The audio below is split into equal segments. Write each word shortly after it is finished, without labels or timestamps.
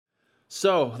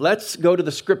So let's go to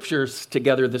the scriptures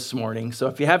together this morning. So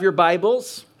if you have your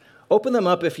Bibles, open them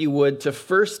up, if you would, to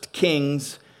 1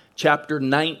 Kings chapter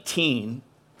 19.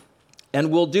 And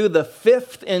we'll do the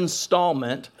fifth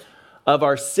installment of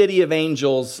our City of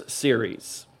Angels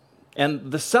series. And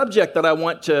the subject that I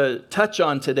want to touch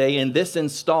on today in this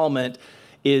installment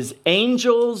is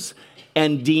angels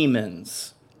and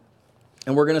demons.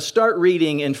 And we're going to start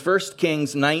reading in 1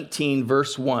 Kings 19,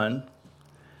 verse 1.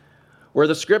 Where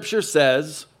the scripture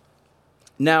says,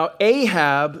 "Now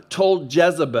Ahab told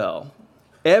Jezebel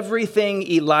everything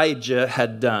Elijah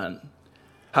had done,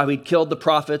 how he'd killed the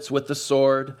prophets with the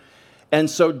sword. And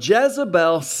so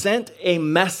Jezebel sent a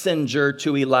messenger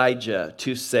to Elijah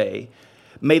to say,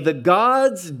 'May the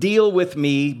gods deal with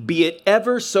me, be it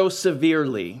ever so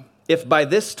severely, if by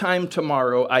this time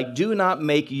tomorrow I do not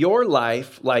make your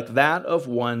life like that of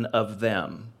one of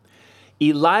them.'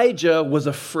 Elijah was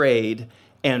afraid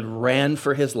and ran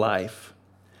for his life.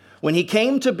 When he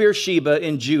came to Beersheba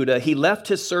in Judah, he left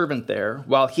his servant there,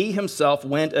 while he himself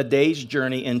went a day's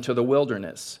journey into the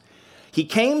wilderness. He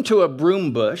came to a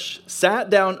broom bush,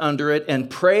 sat down under it, and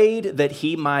prayed that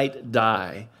he might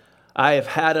die. 'I have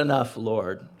had enough,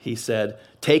 Lord,' he said.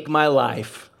 'Take my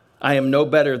life. I am no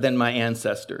better than my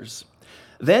ancestors.'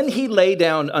 Then he lay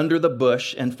down under the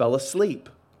bush and fell asleep.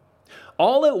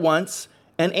 All at once,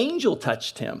 an angel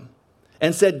touched him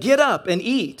and said, 'Get up and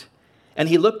eat.' And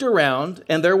he looked around,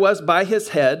 and there was by his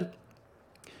head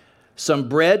some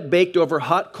bread baked over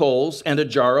hot coals and a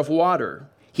jar of water.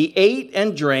 He ate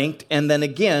and drank, and then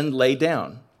again lay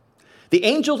down. The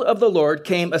angel of the Lord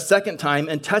came a second time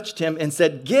and touched him and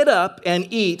said, 'Get up and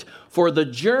eat, for the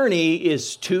journey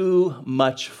is too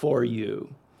much for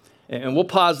you.'" And we'll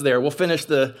pause there. We'll finish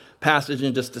the passage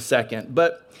in just a second.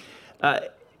 But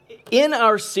in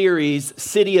our series,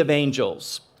 City of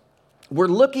Angels, we're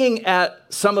looking at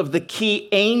some of the key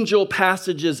angel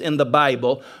passages in the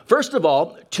Bible. First of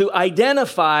all, to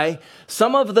identify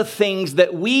some of the things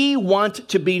that we want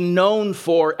to be known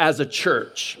for as a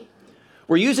church.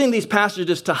 We're using these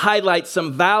passages to highlight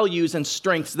some values and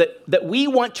strengths that we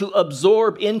want to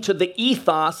absorb into the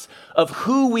ethos of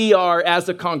who we are as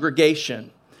a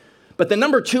congregation. But then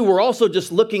number two, we're also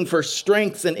just looking for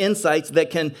strengths and insights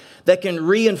that can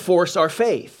reinforce our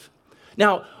faith.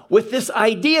 Now, with this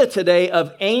idea today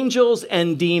of angels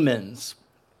and demons,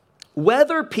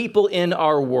 whether people in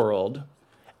our world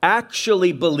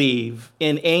actually believe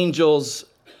in angels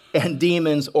and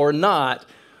demons or not,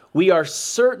 we are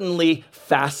certainly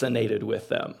fascinated with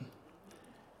them.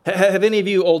 Have any of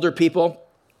you older people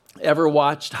ever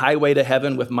watched Highway to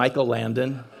Heaven with Michael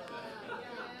Landon?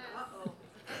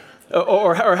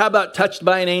 Or how about Touched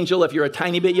by an Angel if you're a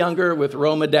tiny bit younger with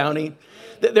Roma Downey?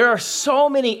 There are so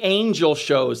many angel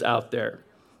shows out there.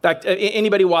 In fact,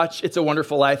 anybody watch It's a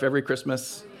Wonderful Life every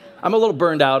Christmas? I'm a little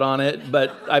burned out on it,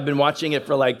 but I've been watching it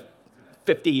for like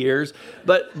 50 years.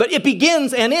 But it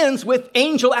begins and ends with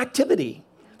angel activity.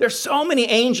 There's so many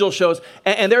angel shows,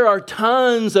 and there are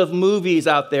tons of movies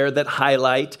out there that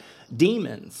highlight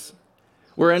demons.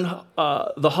 We're in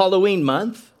the Halloween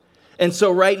month, and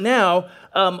so right now,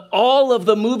 all of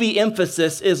the movie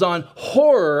emphasis is on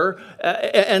horror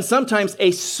and sometimes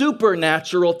a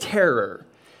supernatural terror.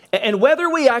 And whether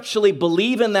we actually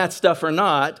believe in that stuff or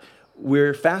not,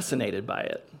 we're fascinated by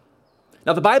it.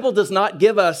 Now, the Bible does not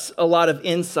give us a lot of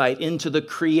insight into the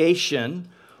creation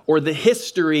or the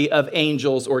history of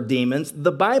angels or demons.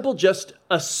 The Bible just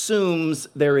assumes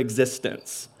their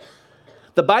existence.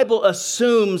 The Bible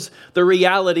assumes the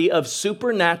reality of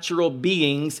supernatural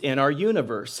beings in our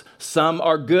universe. Some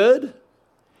are good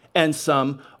and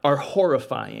some are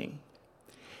horrifying.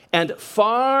 And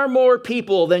far more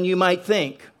people than you might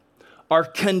think are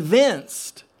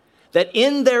convinced that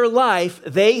in their life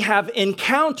they have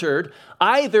encountered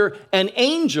either an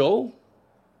angel,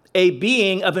 a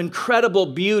being of incredible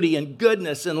beauty and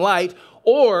goodness and light,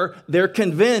 or they're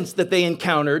convinced that they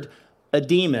encountered a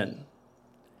demon,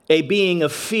 a being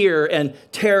of fear and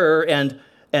terror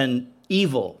and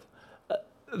evil.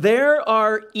 There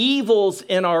are evils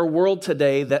in our world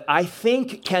today that I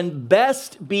think can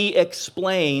best be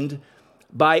explained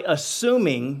by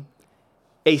assuming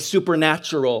a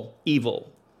supernatural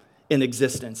evil in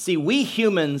existence. See, we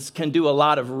humans can do a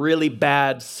lot of really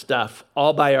bad stuff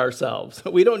all by ourselves.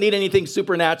 We don't need anything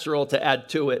supernatural to add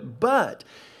to it. But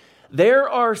there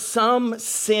are some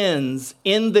sins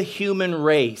in the human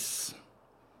race,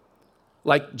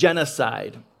 like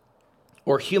genocide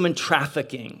or human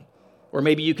trafficking, or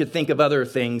maybe you could think of other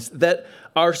things that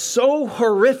are so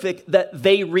horrific that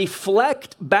they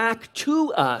reflect back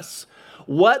to us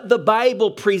what the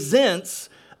Bible presents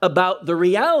about the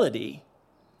reality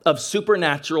of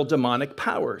supernatural demonic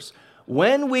powers.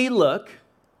 When we look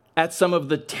at some of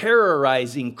the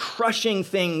terrorizing, crushing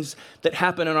things that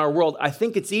happen in our world, I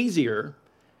think it's easier,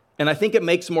 and I think it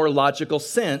makes more logical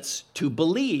sense to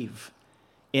believe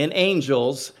in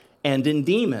angels and in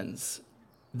demons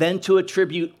than to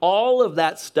attribute all of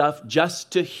that stuff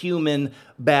just to human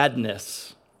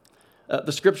badness.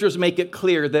 The scriptures make it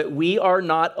clear that we are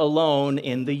not alone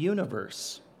in the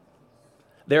universe.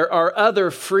 There are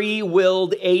other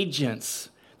free-willed agents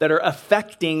that are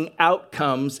affecting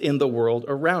outcomes in the world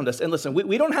around us. And listen,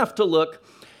 we don't have to look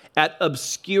at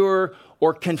obscure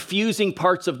or confusing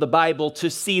parts of the Bible to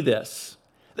see this.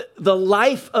 The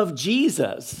life of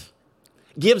Jesus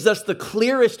gives us the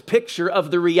clearest picture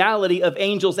of the reality of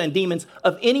angels and demons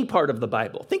of any part of the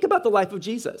Bible. Think about the life of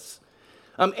Jesus.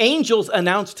 Angels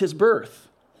announced his birth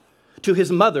to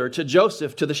his mother, to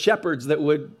Joseph, to the shepherds that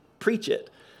would preach it.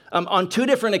 On 2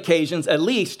 different occasions, at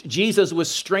least, Jesus was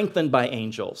strengthened by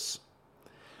angels.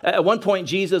 At one point,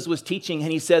 Jesus was teaching,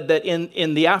 and he said that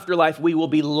in the afterlife, we will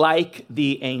be like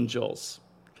the angels.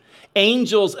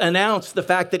 Angels announced the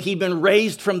fact that he'd been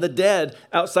raised from the dead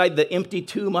outside the empty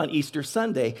tomb on Easter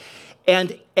Sunday.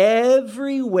 And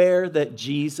everywhere that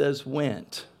Jesus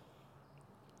went,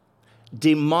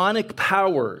 demonic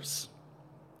powers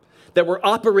that were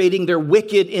operating their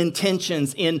wicked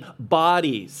intentions in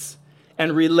bodies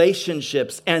and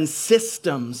relationships and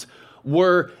systems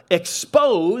were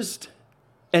exposed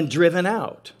and driven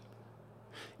out.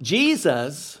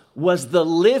 Jesus was the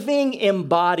living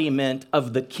embodiment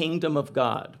of the kingdom of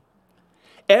God.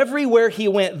 Everywhere he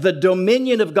went, the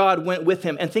dominion of God went with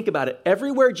him. And think about it.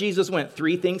 Everywhere Jesus went,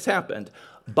 3 things happened.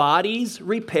 Bodies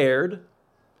repaired,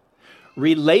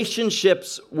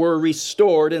 relationships were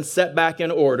restored and set back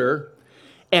in order,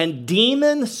 and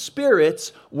demon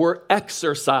spirits were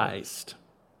exorcised.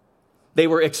 They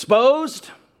were exposed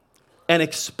and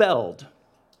expelled.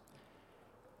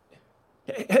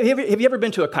 Have you ever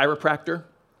been to a chiropractor?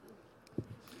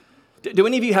 Do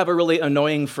any of you have a really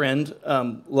annoying friend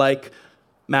like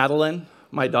Madeline,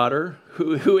 my daughter,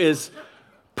 who is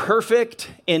perfect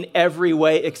in every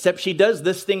way, except she does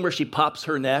this thing where she pops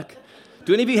her neck?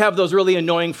 Do any of you have those really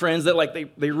annoying friends that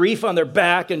they reef on their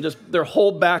back and just their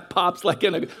whole back pops like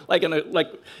a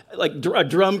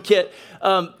drum kit?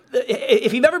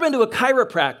 If you've ever been to a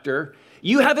chiropractor,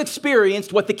 you have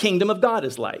experienced what the kingdom of God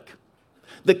is like.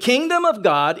 The kingdom of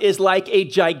God is like a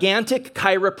gigantic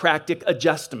chiropractic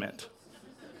adjustment.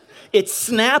 It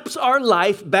snaps our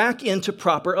life back into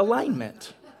proper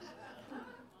alignment.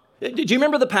 Did you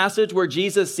remember the passage where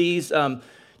Jesus sees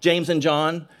James and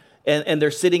John and they're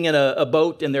sitting in a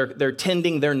boat and they're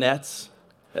tending their nets?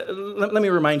 Let me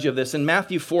remind you of this. In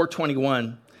Matthew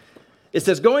 4:21, it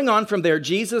says, going on from there,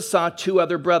 Jesus saw 2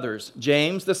 other brothers,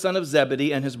 James, the son of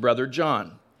Zebedee, and his brother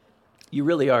John. You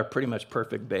really are pretty much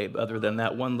perfect, babe, other than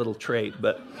that one little trait.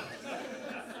 But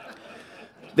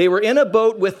they were in a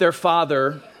boat with their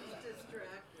father,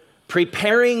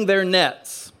 preparing their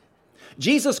nets.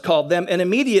 Jesus called them, and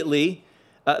immediately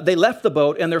they left the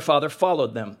boat, and their father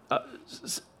followed them.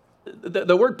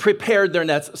 The word prepared their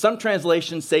nets, some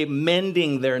translations say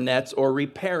mending their nets or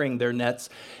repairing their nets.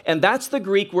 And that's the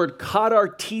Greek word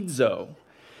katartizo.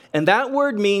 And that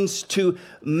word means to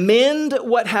mend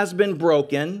what has been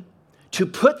broken, to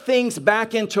put things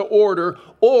back into order,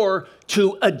 or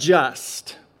to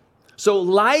adjust. So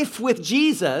life with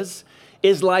Jesus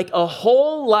is like a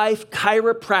whole life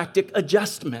chiropractic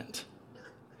adjustment.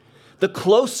 The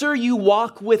closer you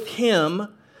walk with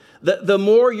him, the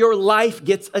more your life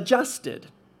gets adjusted.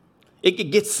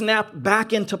 It gets snapped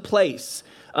back into place.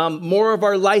 More of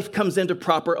our life comes into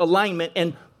proper alignment.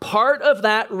 And part of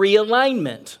that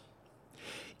realignment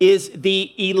is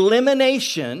the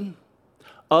elimination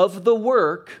of the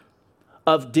work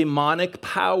of demonic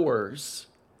powers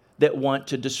that want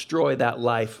to destroy that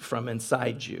life from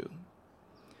inside you.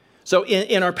 So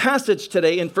in our passage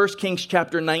today in 1 Kings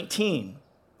chapter 19,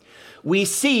 we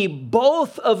see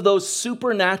both of those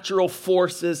supernatural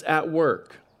forces at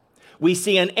work. We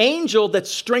see an angel that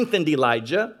strengthened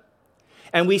Elijah,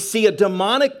 and we see a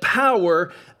demonic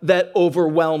power that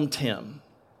overwhelmed him.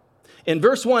 In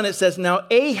verse 1, it says, now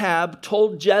Ahab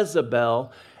told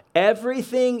Jezebel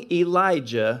everything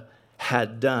Elijah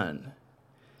had done.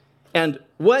 And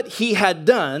what he had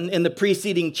done in the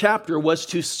preceding chapter was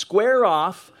to square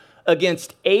off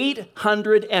against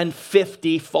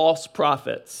 850 false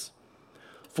prophets.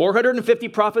 450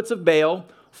 prophets of Baal,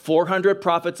 400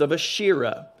 prophets of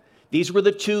Asherah. These were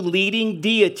the 2 leading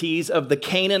deities of the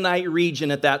Canaanite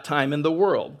region at that time in the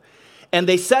world. And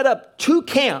they set up 2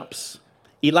 camps,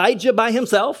 Elijah by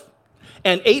himself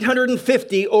and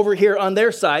 850 over here on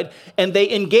their side, and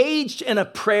they engaged in a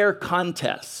prayer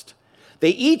contest. They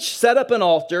each set up an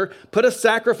altar, put a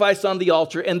sacrifice on the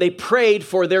altar, and they prayed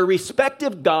for their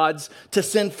respective gods to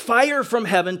send fire from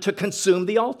heaven to consume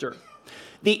the altar.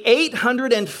 The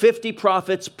 850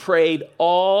 prophets prayed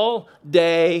all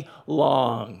day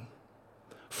long.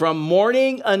 From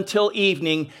morning until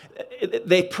evening,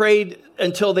 they prayed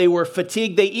until they were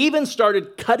fatigued. They even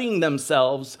started cutting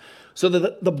themselves so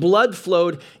that the blood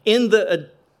flowed in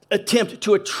the attempt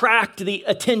to attract the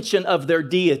attention of their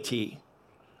deity.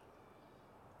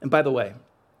 And by the way,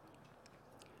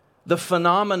 the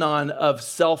phenomenon of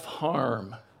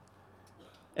self-harm,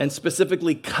 and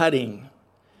specifically cutting,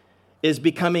 is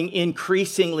becoming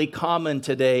increasingly common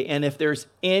today. And if there's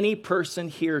any person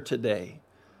here today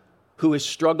who is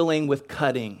struggling with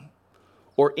cutting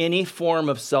or any form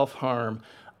of self-harm,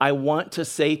 I want to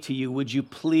say to you, would you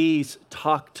please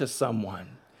talk to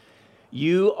someone?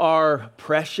 You are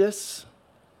precious.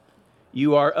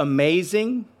 You are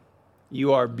amazing.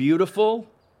 You are beautiful.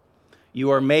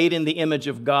 You are made in the image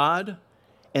of God,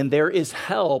 and there is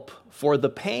help for the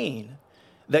pain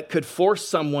that could force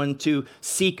someone to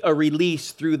seek a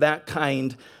release through that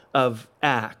kind of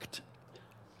act.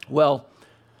 Well,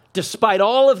 despite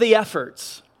all of the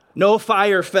efforts, no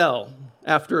fire fell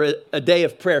after a day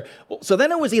of prayer. So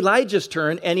then it was Elijah's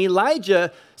turn, and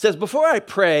Elijah says, before I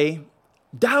pray,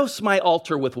 douse my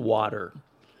altar with water. I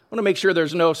want to make sure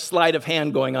there's no sleight of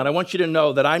hand going on. I want you to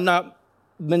know that I'm not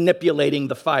manipulating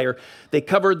the fire. They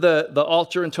covered the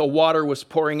altar until water was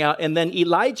pouring out. And then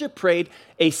Elijah prayed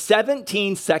a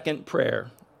 17-second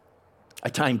prayer. I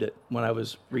timed it when I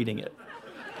was reading it.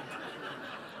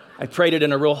 I prayed it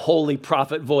in a real holy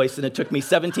prophet voice, and it took me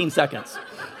 17 seconds.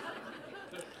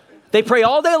 They pray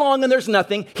all day long and there's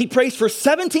nothing. He prays for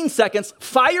 17 seconds.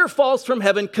 Fire falls from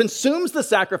heaven, consumes the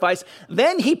sacrifice.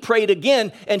 Then he prayed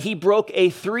again, and he broke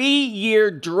a 3-year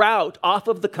drought off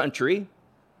of the country.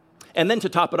 And then to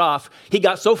top it off, he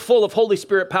got so full of Holy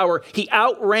Spirit power, he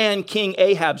outran King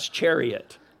Ahab's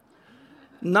chariot.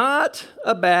 Not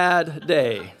a bad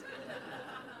day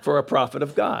for a prophet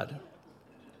of God.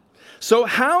 So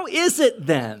how is it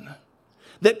then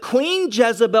that Queen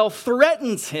Jezebel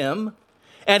threatens him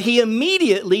and he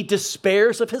immediately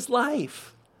despairs of his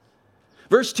life?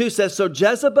 Verse 2 says, so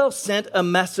Jezebel sent a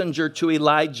messenger to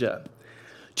Elijah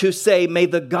to say, may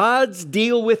the gods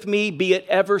deal with me, be it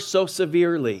ever so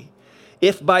severely,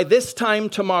 if by this time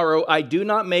tomorrow I do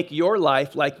not make your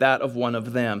life like that of one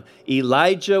of them.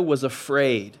 Elijah was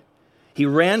afraid. He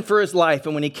ran for his life,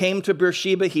 and when he came to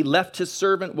Beersheba, he left his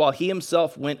servant while he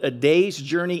himself went a day's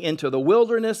journey into the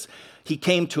wilderness. He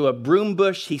came to a broom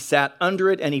bush, he sat under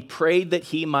it, and he prayed that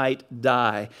he might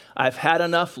die. I've had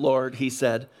enough, Lord, he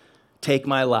said. Take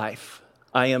my life.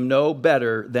 I am no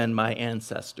better than my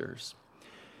ancestors.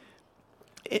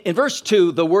 In verse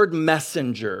 2, the word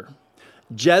messenger,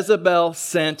 Jezebel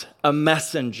sent a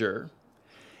messenger,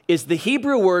 is the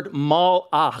Hebrew word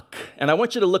malach. And I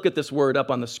want you to look at this word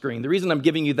up on the screen. The reason I'm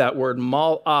giving you that word,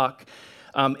 malach,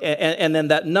 and then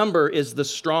that number is the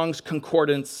Strong's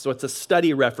Concordance, so it's a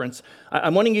study reference.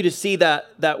 I'm wanting you to see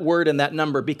that word and that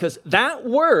number, because that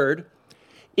word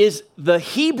is the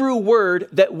Hebrew word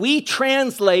that we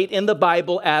translate in the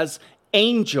Bible as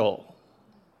angel.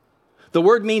 The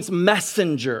word means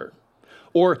messenger,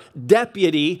 or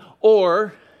deputy,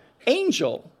 or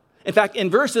angel. In fact, in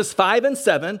verses 5 and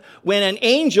 7, when an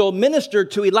angel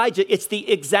ministered to Elijah, it's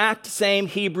the exact same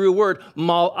Hebrew word,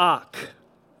 malach.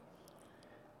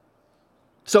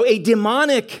 So a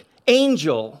demonic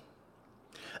angel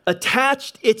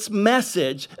attached its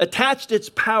message, attached its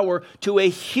power to a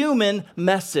human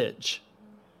message.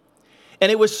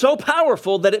 And it was so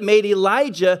powerful that it made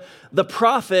Elijah, the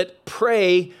prophet,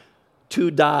 pray to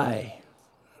die.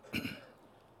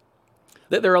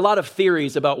 There are a lot of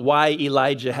theories about why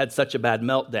Elijah had such a bad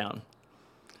meltdown.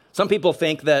 Some people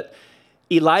think that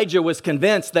Elijah was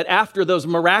convinced that after those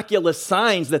miraculous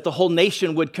signs that the whole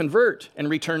nation would convert and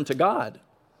return to God.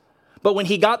 But when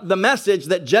he got the message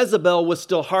that Jezebel was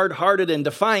still hard-hearted and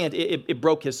defiant, it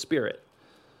broke his spirit.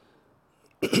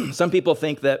 Some people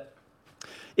think that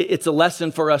it's a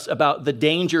lesson for us about the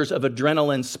dangers of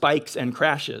adrenaline spikes and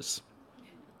crashes.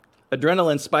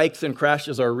 Adrenaline spikes and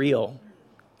crashes are real.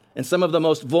 And some of the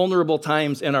most vulnerable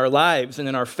times in our lives and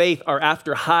in our faith are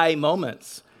after high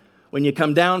moments. When you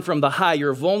come down from the high,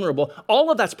 you're vulnerable.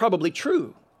 All of that's probably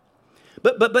true.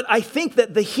 But I think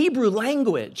that the Hebrew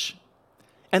language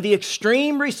and the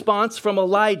extreme response from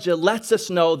Elijah lets us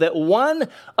know that one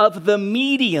of the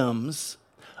mediums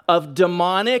of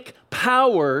demonic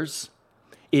powers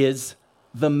is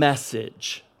the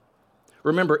message.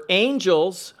 Remember,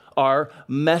 angels are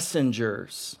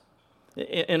messengers.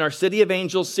 In our City of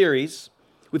Angels series,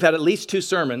 We've had at least 2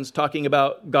 sermons talking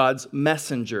about God's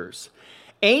messengers.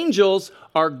 Angels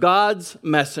are God's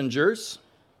messengers.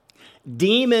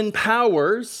 Demon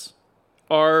powers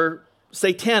are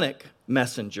satanic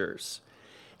messengers.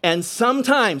 And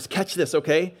sometimes, catch this,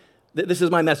 okay? This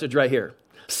is my message right here.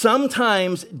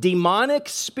 Sometimes demonic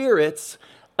spirits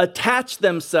attach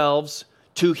themselves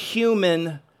to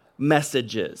human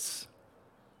messages.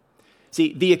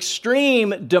 See, the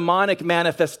extreme demonic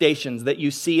manifestations that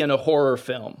you see in a horror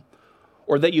film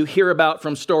or that you hear about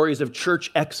from stories of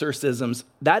church exorcisms,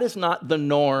 that is not the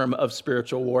norm of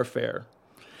spiritual warfare.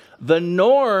 The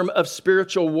norm of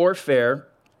spiritual warfare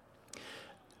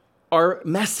are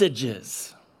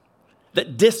messages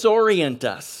that disorient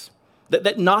us,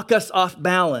 that knock us off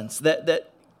balance,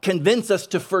 that convince us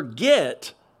to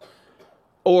forget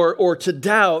or to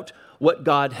doubt what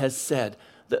God has said.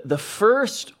 The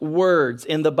first words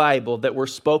in the Bible that were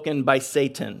spoken by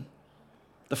Satan,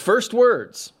 the first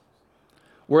words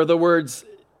were the words,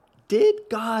 "Did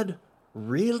God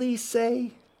really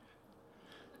say?"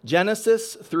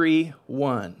 Genesis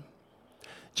 3:1.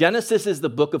 Genesis is the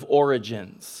book of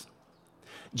origins.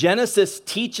 Genesis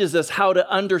teaches us how to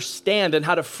understand and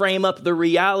how to frame up the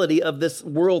reality of this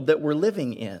world that we're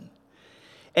living in.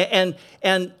 And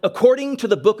according to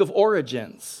the book of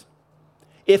origins,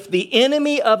 if the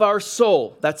enemy of our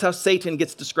soul, that's how Satan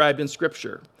gets described in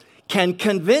Scripture, can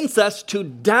convince us to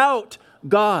doubt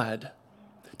God,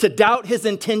 to doubt his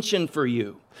intention for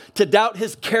you, to doubt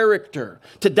his character,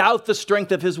 to doubt the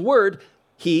strength of his word,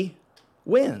 he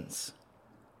wins.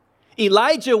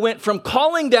 Elijah went from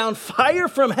calling down fire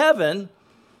from heaven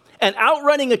and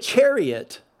outrunning a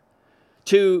chariot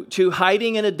to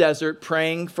hiding in a desert,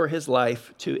 praying for his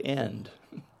life to end.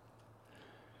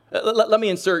 Let me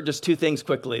insert just 2 things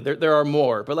quickly. There are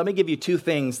more, but let me give you 2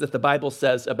 things that the Bible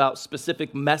says about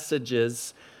specific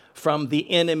messages from the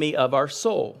enemy of our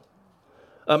soul.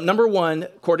 Number 1,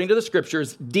 according to the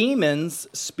Scriptures, demons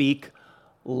speak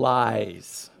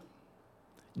lies.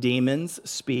 Demons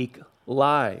speak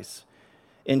lies.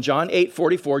 In John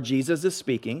 8:44, Jesus is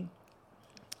speaking.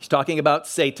 He's talking about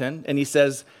Satan, and he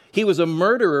says, he was a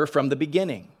murderer from the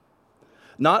beginning,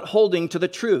 not holding to the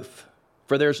truth,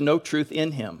 for there's no truth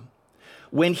in him.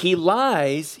 When he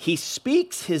lies, he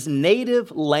speaks his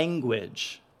native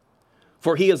language,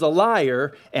 for he is a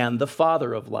liar and the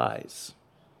father of lies.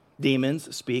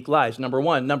 Demons speak lies, number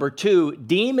 1. Number 2,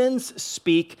 demons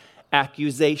speak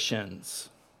accusations.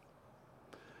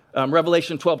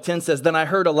 Revelation 12:10 says, "Then I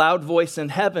heard a loud voice in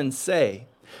heaven say,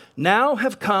 'Now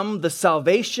have come the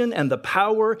salvation and the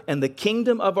power and the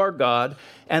kingdom of our God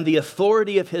and the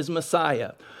authority of his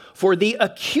Messiah. For the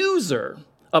accuser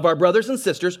of our brothers and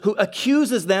sisters, who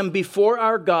accuses them before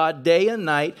our God day and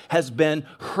night, has been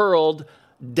hurled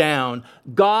down.'"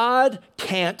 God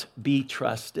can't be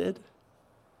trusted.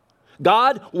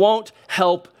 God won't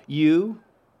help you.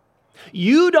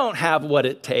 You don't have what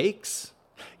it takes.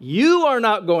 You are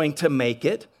not going to make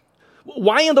it.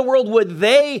 Why in the world would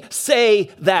they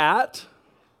say that?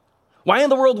 Why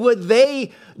in the world would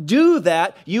they do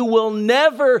that? You will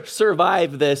never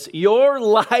survive this. Your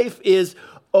life is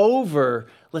over.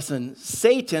 Listen,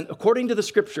 Satan, according to the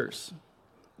Scriptures,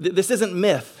 this isn't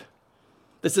myth.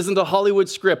 This isn't a Hollywood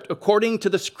script. According to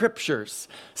the Scriptures,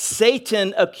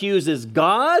 Satan accuses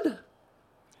God,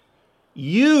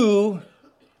 you,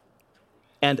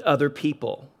 and other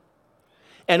people.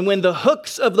 And when the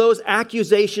hooks of those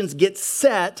accusations get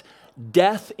set,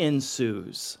 death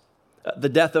ensues. The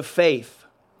death of faith,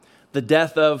 the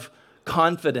death of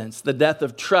confidence, the death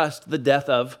of trust, the death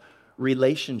of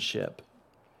relationship.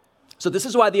 So this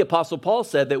is why the Apostle Paul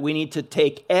said that we need to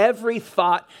take every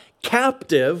thought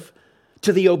captive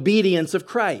to the obedience of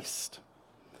Christ.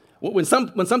 When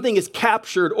something is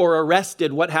captured or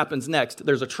arrested, what happens next?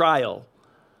 There's a trial.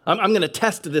 I'm going to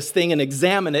test this thing and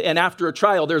examine it, and after a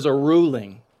trial, there's a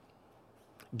ruling.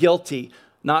 Guilty,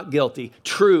 not guilty.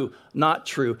 True, not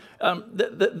true.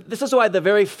 This is why the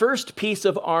very first piece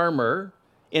of armor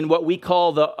in what we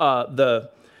call what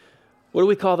do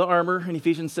we call the armor in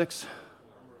Ephesians 6?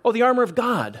 Oh, the armor of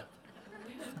God.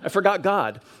 I forgot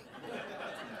God.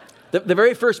 The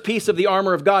very first piece of the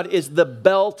armor of God is the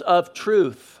belt of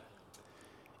truth.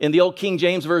 In the old King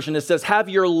James Version, it says, have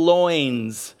your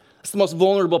loins. It's the most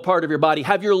vulnerable part of your body.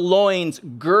 Have your loins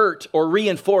girt or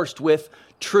reinforced with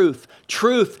truth.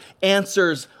 Truth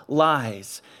answers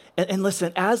lies. And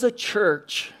listen, as a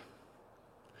church,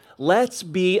 let's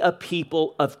be a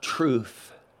people of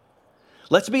truth.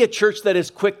 Let's be a church that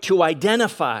is quick to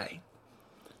identify,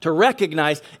 to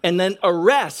recognize, and then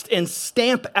arrest and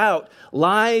stamp out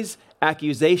lies,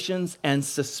 accusations, and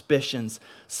suspicions.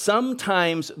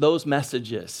 Sometimes those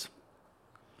messages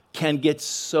can get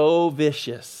so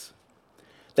vicious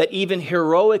that even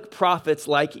heroic prophets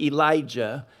like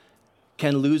Elijah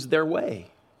can lose their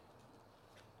way.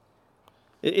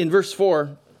 In verse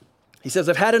 4, he says,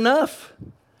 I've had enough.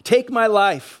 Take my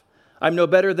life. I'm no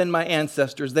better than my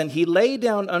ancestors. Then he lay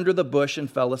down under the bush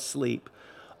and fell asleep.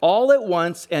 All at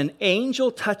once, an angel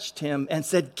touched him and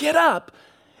said, get up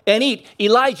and eat.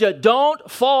 Elijah, don't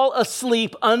fall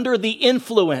asleep under the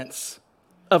influence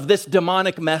of this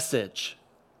demonic message.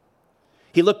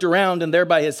 He looked around, and there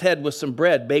by his head was some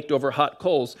bread baked over hot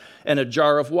coals and a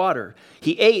jar of water.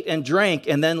 He ate and drank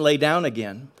and then lay down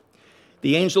again.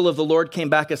 The angel of the Lord came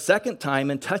back a second time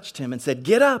and touched him and said,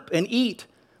 get up and eat.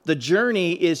 The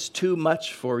journey is too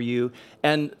much for you.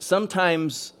 And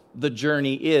sometimes the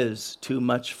journey is too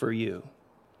much for you.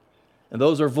 And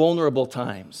those are vulnerable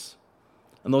times.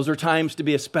 And those are times to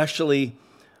be especially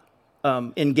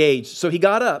engaged. So he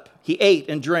got up, he ate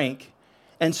and drank,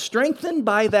 and strengthened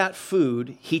by that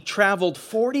food, he traveled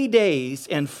 40 days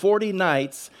and 40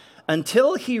 nights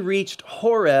until he reached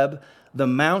Horeb, the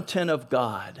mountain of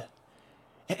God.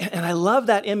 And I love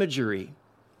that imagery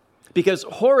because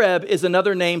Horeb is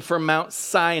another name for Mount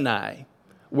Sinai,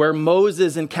 where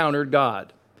Moses encountered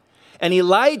God. And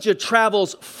Elijah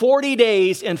travels 40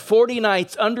 days and 40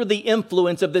 nights under the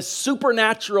influence of this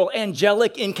supernatural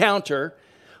angelic encounter.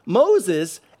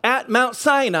 Moses at Mount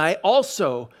Sinai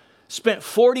also spent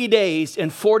 40 days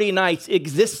and 40 nights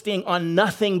existing on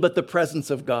nothing but the presence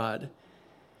of God.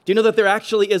 Do you know that there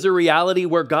actually is a reality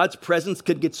where God's presence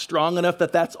could get strong enough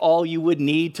that that's all you would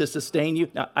need to sustain you?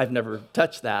 Now, I've never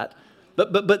touched that,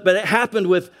 but it happened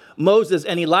with Moses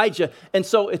and Elijah. And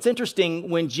so it's interesting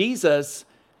when Jesus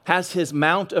has his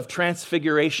Mount of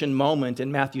Transfiguration moment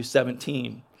in Matthew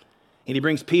 17, and he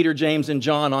brings Peter, James, and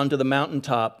John onto the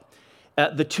mountaintop.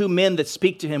 The two men that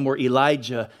speak to him were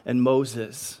Elijah and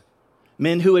Moses,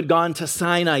 men who had gone to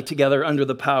Sinai together under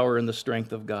the power and the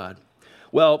strength of God.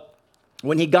 Well,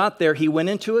 when he got there, he went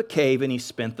into a cave and he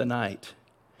spent the night.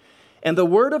 And the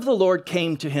word of the Lord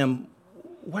came to him,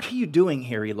 what are you doing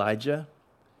here, Elijah?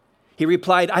 He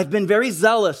replied, I've been very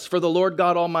zealous for the Lord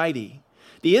God Almighty.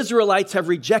 The Israelites have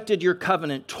rejected your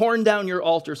covenant, torn down your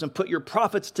altars, and put your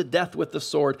prophets to death with the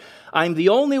sword. I'm the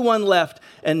only one left,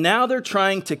 and now they're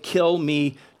trying to kill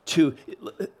me too.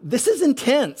 This is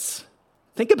intense.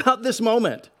 Think about this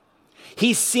moment.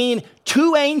 He's seen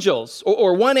two angels,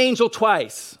 or one angel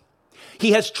twice.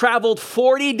 He has traveled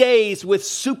 40 days with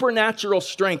supernatural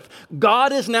strength.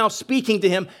 God is now speaking to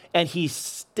him, and he's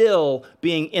still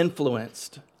being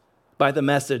influenced by the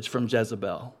message from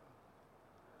Jezebel.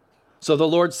 So the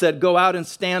Lord said, go out and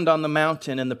stand on the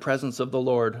mountain in the presence of the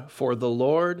Lord, for the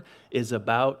Lord is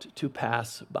about to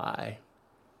pass by.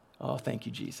 Oh, thank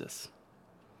you, Jesus.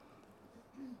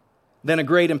 Then a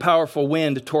great and powerful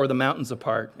wind tore the mountains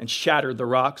apart and shattered the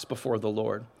rocks before the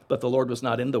Lord, but the Lord was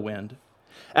not in the wind.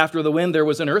 After the wind, there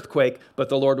was an earthquake, but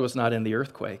the Lord was not in the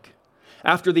earthquake.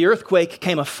 After the earthquake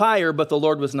came a fire, but the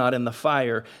Lord was not in the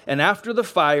fire. And after the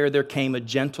fire, there came a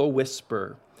gentle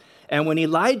whisper. And when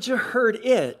Elijah heard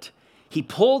it, he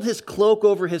pulled his cloak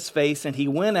over his face and he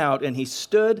went out and he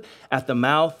stood at the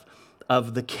mouth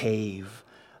of the cave.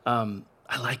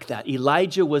 I like that.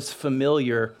 Elijah was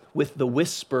familiar with the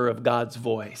whisper of God's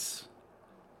voice.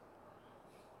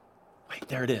 Wait,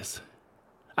 there it is.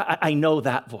 I know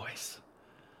that voice.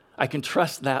 I can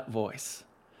trust that voice.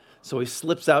 So he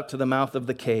slips out to the mouth of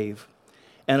the cave,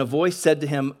 and a voice said to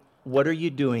him, what are you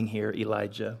doing here,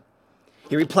 Elijah?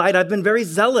 He replied, I've been very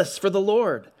zealous for the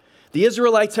Lord. The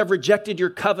Israelites have rejected your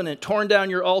covenant, torn down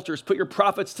your altars, put your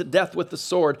prophets to death with the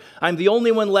sword. I'm the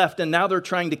only one left, and now they're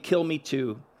trying to kill me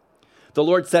too. The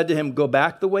Lord said to him, go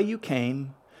back the way you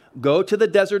came, go to the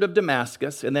desert of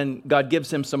Damascus, and then God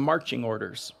gives him some marching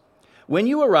orders. When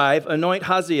you arrive, anoint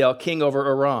Hazael king over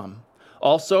Aram.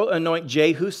 Also anoint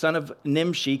Jehu, son of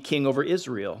Nimshi, king over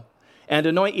Israel. And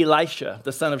anoint Elisha,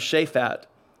 the son of Shaphat,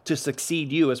 to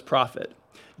succeed you as prophet.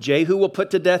 Jehu will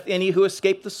put to death any who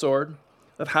escape the sword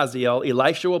of Hazael.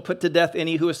 Elisha will put to death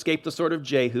any who escape the sword of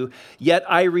Jehu. Yet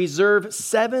I reserve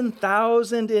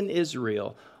 7,000 in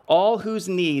Israel, all whose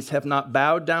knees have not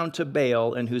bowed down to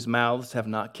Baal and whose mouths have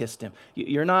not kissed him.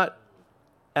 You're not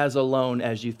as alone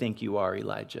as you think you are,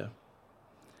 Elijah.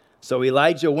 So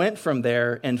Elijah went from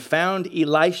there and found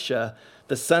Elisha,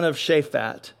 the son of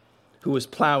Shaphat, who was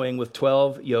plowing with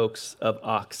 12 yokes of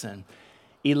oxen.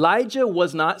 Elijah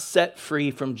was not set free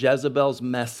from Jezebel's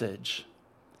message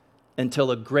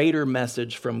until a greater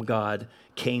message from God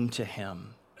came to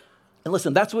him. And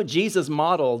listen, that's what Jesus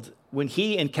modeled when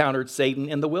he encountered Satan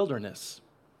in the wilderness.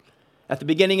 At the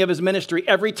beginning of his ministry,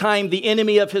 every time the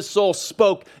enemy of his soul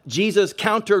spoke, Jesus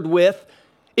countered with,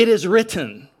 it is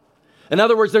written. In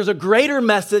other words, there's a greater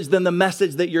message than the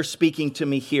message that you're speaking to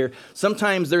me here.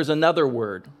 Sometimes there's another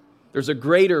word. There's a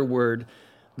greater word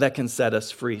that can set us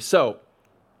free. So,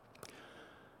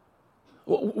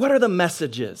 what are the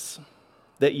messages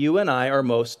that you and I are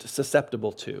most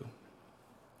susceptible to?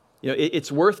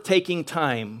 It's worth taking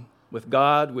time with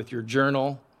God, with your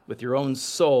journal, with your own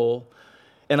soul,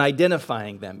 and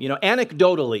identifying them.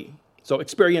 Anecdotally, so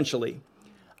experientially,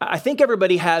 I think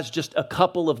everybody has just a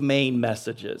couple of main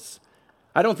messages.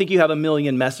 I don't think you have a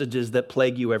million messages that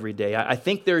plague you every day. I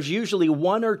think there's usually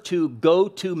one or two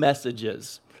go-to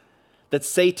messages that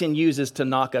Satan uses to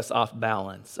knock us off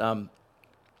balance.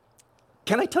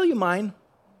 Can I tell you mine?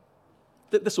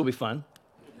 This will be fun.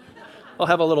 I'll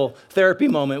have a little therapy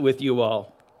moment with you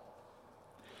all.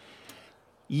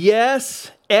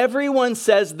 Yes, everyone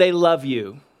says they love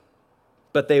you,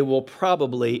 but they will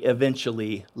probably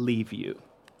eventually leave you.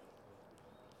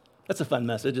 That's a fun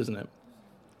message, isn't it?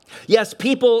 Yes,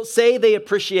 people say they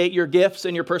appreciate your gifts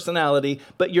and your personality,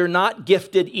 but you're not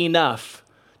gifted enough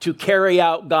to carry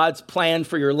out God's plan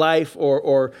for your life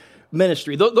or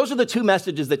ministry. Those are the two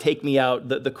messages that take me out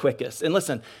the quickest. And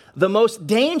listen, the most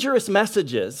dangerous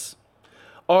messages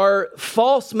are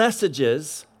false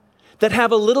messages that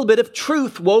have a little bit of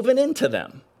truth woven into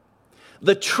them.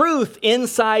 The truth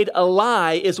inside a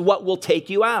lie is what will take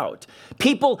you out.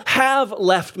 People have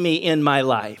left me in my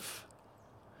life.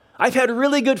 I've had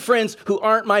really good friends who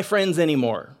aren't my friends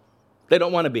anymore. They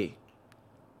don't want to be.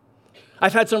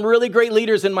 I've had some really great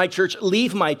leaders in my church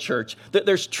leave my church.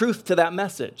 There's truth to that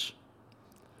message.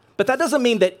 But that doesn't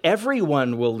mean that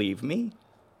everyone will leave me.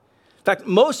 In fact,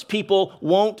 most people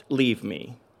won't leave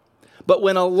me. But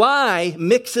when a lie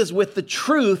mixes with the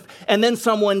truth and then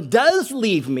someone does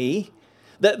leave me,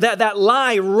 that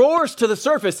lie roars to the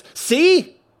surface.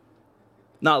 See?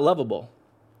 Not lovable.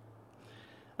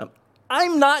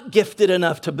 I'm not gifted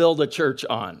enough to build a church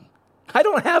on. I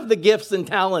don't have the gifts and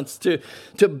talents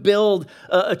to build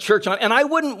a church on. And I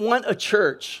wouldn't want a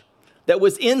church that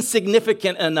was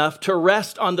insignificant enough to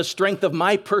rest on the strength of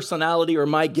my personality or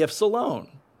my gifts alone.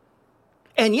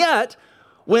 And yet,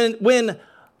 when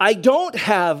I don't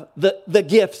have the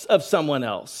gifts of someone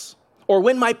else, or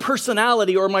when my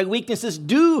personality or my weaknesses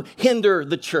do hinder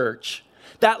the church,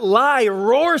 that lie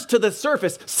roars to the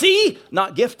surface. See?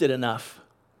 Not gifted enough.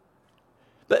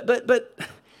 But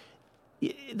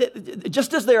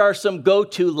just as there are some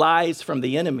go-to lies from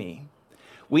the enemy,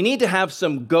 we need to have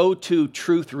some go-to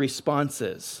truth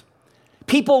responses.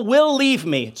 People will leave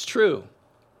me, it's true.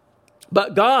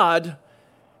 But God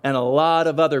and a lot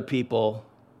of other people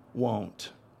won't.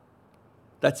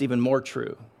 That's even more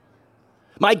true.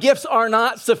 My gifts are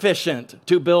not sufficient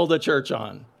to build a church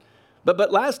on.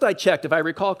 But last I checked, if I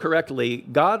recall correctly,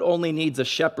 God only needs a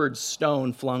shepherd's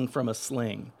stone flung from a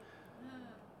sling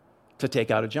to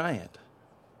take out a giant.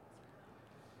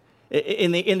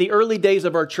 In the early days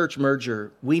of our church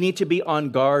merger, we need to be on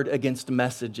guard against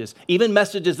messages, even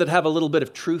messages that have a little bit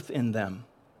of truth in them,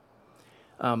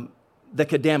 that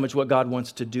could damage what God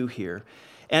wants to do here.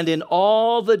 And in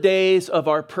all the days of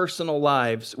our personal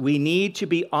lives, we need to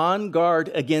be on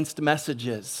guard against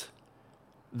messages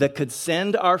that could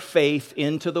send our faith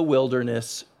into the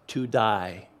wilderness to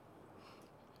die.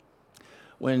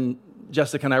 When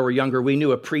Jessica and I were younger, we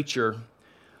knew a preacher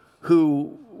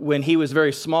who, when he was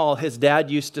very small, his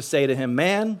dad used to say to him,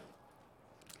 "Man,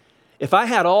 if I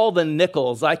had all the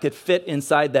nickels I could fit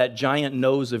inside that giant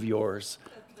nose of yours,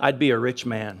 I'd be a rich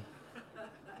man."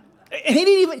 And he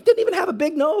didn't even have a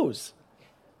big nose.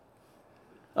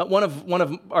 One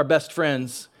of our best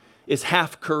friends is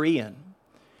half Korean.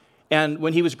 And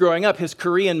when he was growing up, his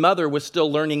Korean mother was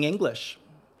still learning English.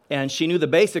 And she knew the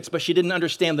basics, but she didn't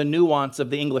understand the nuance of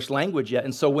the English language yet.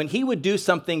 And so when he would do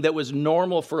something that was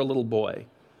normal for a little boy,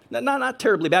 not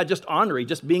terribly bad, just ornery,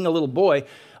 just being a little boy,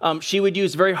 she would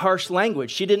use very harsh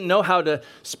language. She didn't know how to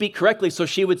speak correctly, so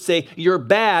she would say, "You're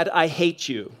bad, I hate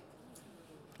you."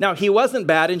 Now, he wasn't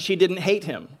bad and she didn't hate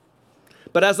him.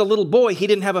 But as a little boy, he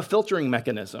didn't have a filtering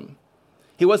mechanism.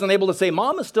 He wasn't able to say,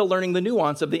 "Mom is still learning the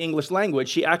nuance of the English language.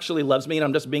 She actually loves me and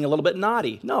I'm just being a little bit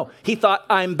naughty." No, he thought,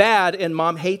 "I'm bad and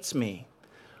Mom hates me."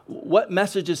 What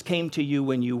messages came to you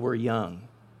when you were young?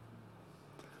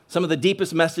 Some of the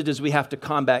deepest messages we have to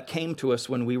combat came to us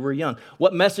when we were young.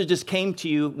 What messages came to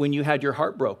you when you had your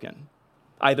heart broken,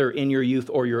 either in your youth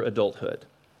or your adulthood?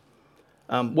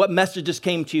 What messages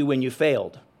came to you when you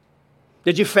failed?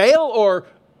 Did you fail, or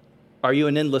are you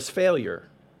an endless failure?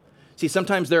 See,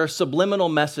 sometimes there are subliminal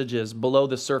messages below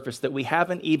the surface that we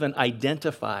haven't even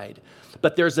identified,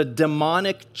 but there's a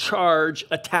demonic charge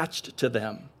attached to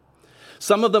them.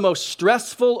 Some of the most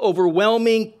stressful,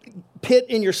 overwhelming, pit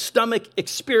in your stomach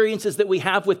experiences that we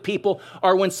have with people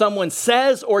are when someone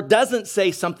says or doesn't say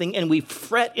something and we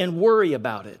fret and worry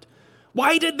about it.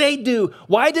 Why did they do?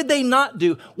 Why did they not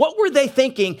do? What were they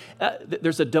thinking?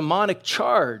 There's a demonic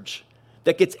charge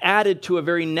that gets added to a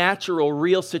very natural,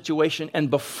 real situation. And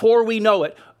before we know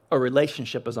it, a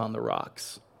relationship is on the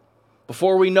rocks.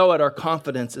 Before we know it, our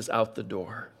confidence is out the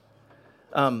door.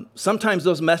 Sometimes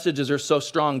those messages are so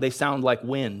strong, they sound like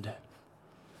wind.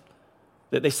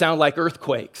 That they sound like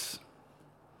earthquakes.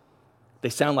 They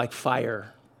sound like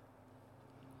fire.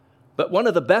 But one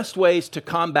of the best ways to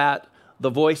combat the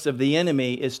voice of the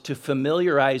enemy is to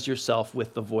familiarize yourself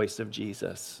with the voice of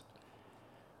Jesus.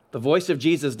 The voice of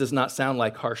Jesus does not sound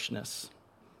like harshness.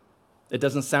 It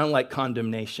doesn't sound like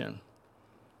condemnation.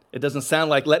 It doesn't sound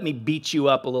like, let me beat you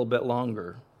up a little bit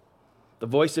longer. The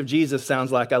voice of Jesus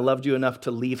sounds like, I loved you enough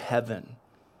to leave heaven,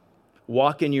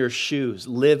 walk in your shoes,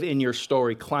 live in your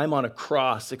story, climb on a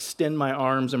cross, extend my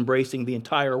arms, embracing the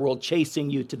entire world, chasing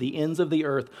you to the ends of the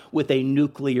earth with a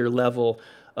nuclear level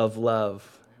of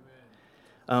love.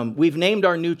 We've named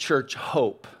our new church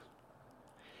Hope.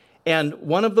 And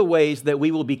one of the ways that we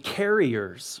will be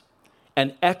carriers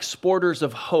and exporters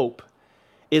of hope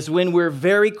is when we're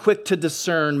very quick to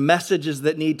discern messages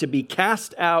that need to be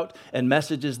cast out and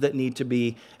messages that need to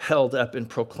be held up and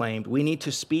proclaimed. We need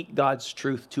to speak God's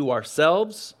truth to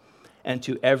ourselves and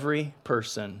to every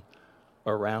person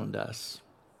around us.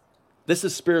 This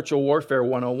is spiritual warfare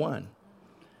 101.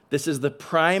 This is the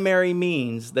primary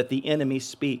means that the enemy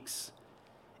speaks.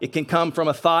 It can come from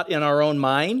a thought in our own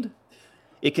mind.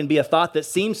 It can be a thought that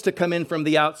seems to come in from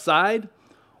the outside,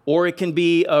 or it can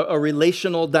be a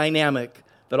relational dynamic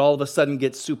that all of a sudden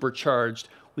gets supercharged.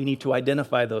 We need to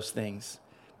identify those things.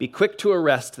 Be quick to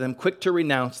arrest them, quick to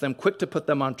renounce them, quick to put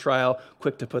them on trial,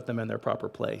 quick to put them in their proper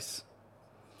place.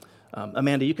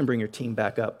 Amanda, you can bring your team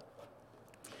back up.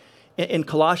 In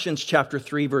Colossians chapter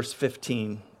 3, verse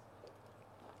 15,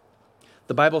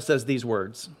 the Bible says these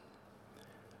words.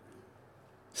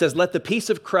 It says, let the peace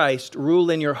of Christ rule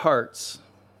in your hearts,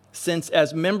 since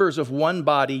as members of one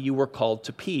body you were called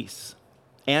to peace,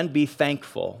 and be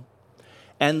thankful.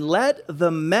 And let the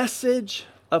message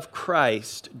of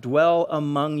Christ dwell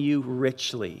among you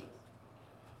richly.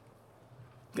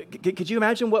 Could you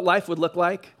imagine what life would look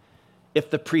like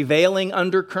if the prevailing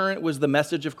undercurrent was the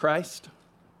message of Christ?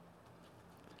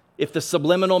 If the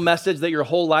subliminal message that your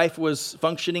whole life was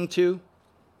functioning to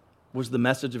was the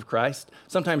message of Christ?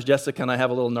 Sometimes Jessica and I have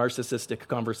a little narcissistic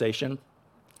conversation,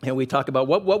 and we talk about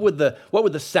what would the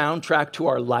soundtrack to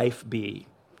our life be?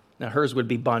 Now hers would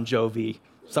be Bon Jovi,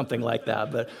 something like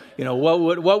that. But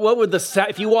what would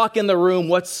if you walk in the room,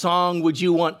 what song would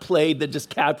you want played that just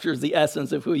captures the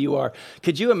essence of who you are?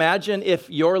 Could you imagine if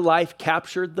your life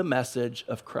captured the message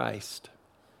of Christ?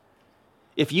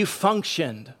 If you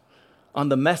functioned on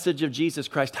the message of Jesus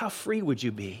Christ, how free would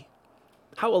you be?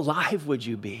 How alive would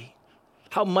you be?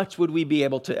 How much would we be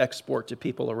able to export to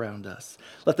people around us?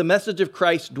 Let the message of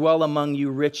Christ dwell among you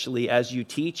richly as you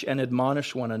teach and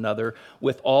admonish one another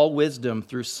with all wisdom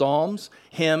through psalms,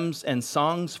 hymns, and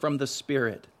songs from the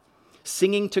Spirit,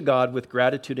 singing to God with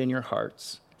gratitude in your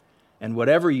hearts. And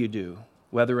whatever you do,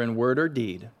 whether in word or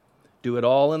deed, do it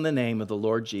all in the name of the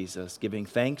Lord Jesus, giving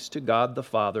thanks to God the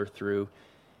Father through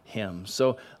him.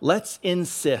 So let's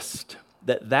insist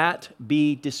that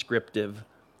be descriptive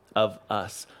of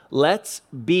us. Let's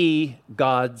be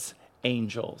God's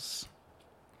angels.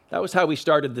 That was how we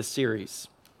started this series.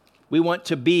 We want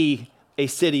to be a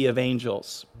city of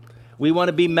angels. We want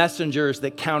to be messengers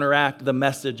that counteract the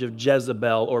message of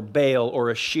Jezebel or Baal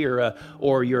or Asherah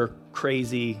or your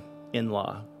crazy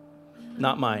in-law.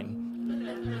 Not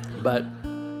mine. But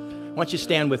why don't you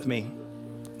stand with me?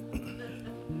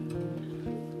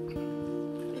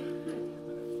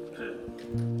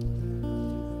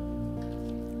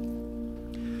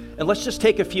 And let's just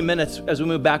take a few minutes as we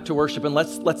move back to worship, and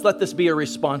let's let this be a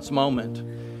response moment.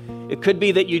 It could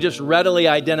be that you just readily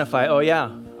identify, oh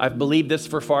yeah, I've believed this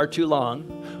for far too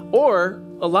long. Or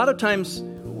a lot of times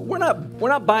we're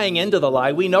not buying into the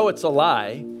lie. We know it's a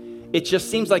lie. It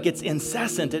just seems like it's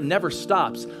incessant. It never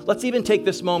stops. Let's even take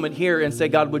this moment here and say,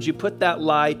 God, would you put that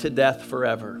lie to death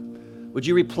forever? Would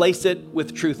you replace it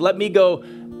with truth? Let me go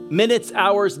minutes,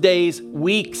 hours, days,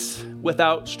 weeks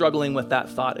without struggling with that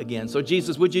thought again. So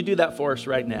Jesus, would you do that for us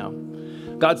right now?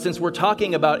 God, since we're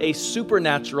talking about a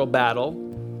supernatural battle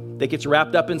that gets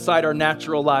wrapped up inside our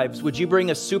natural lives, would you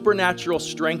bring a supernatural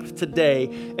strength today,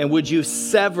 and would you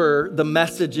sever the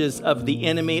messages of the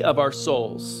enemy of our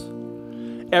souls?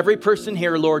 Every person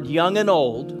here, Lord, young and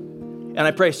old, and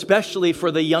I pray especially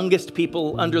for the youngest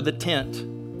people under the tent,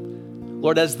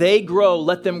 Lord, as they grow,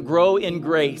 let them grow in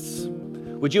grace.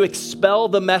 Would you expel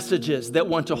the messages that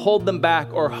want to hold them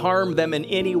back or harm them in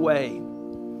any way?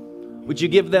 Would you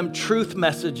give them truth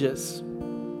messages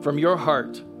from your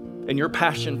heart and your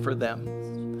passion for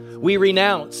them? We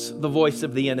renounce the voice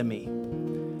of the enemy.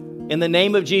 In the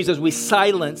name of Jesus, we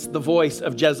silence the voice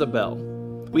of Jezebel.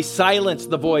 We silence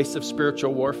the voice of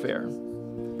spiritual warfare.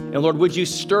 And Lord, would you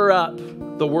stir up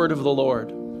the word of the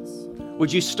Lord?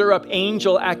 Would you stir up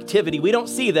angel activity? We don't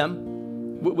see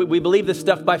them. We believe this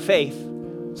stuff by faith.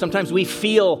 Sometimes we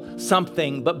feel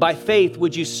something, but by faith,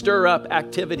 would you stir up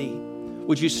activity?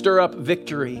 Would you stir up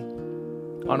victory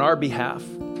on our behalf?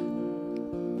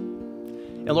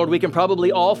 And Lord, we can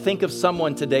probably all think of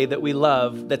someone today that we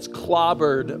love that's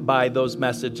clobbered by those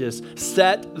messages.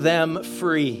 Set them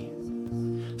free.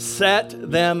 Set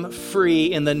them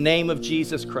free in the name of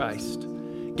Jesus Christ.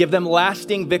 Give them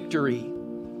lasting victory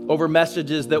over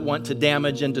messages that want to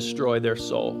damage and destroy their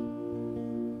soul.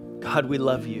 God, we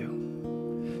love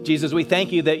you. Jesus, we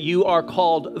thank you that you are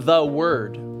called the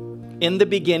Word. In the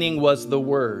beginning was the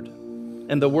Word,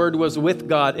 and the Word was with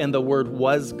God, and the Word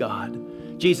was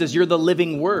God. Jesus, you're the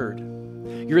living Word.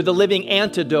 You're the living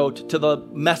antidote to the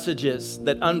messages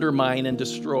that undermine and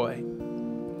destroy.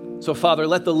 So, Father,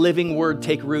 let the living Word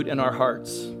take root in our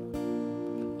hearts.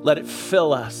 Let it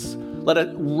fill us. Let it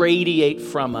radiate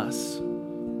from us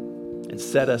and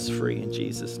set us free in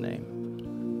Jesus'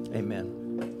 name. Amen.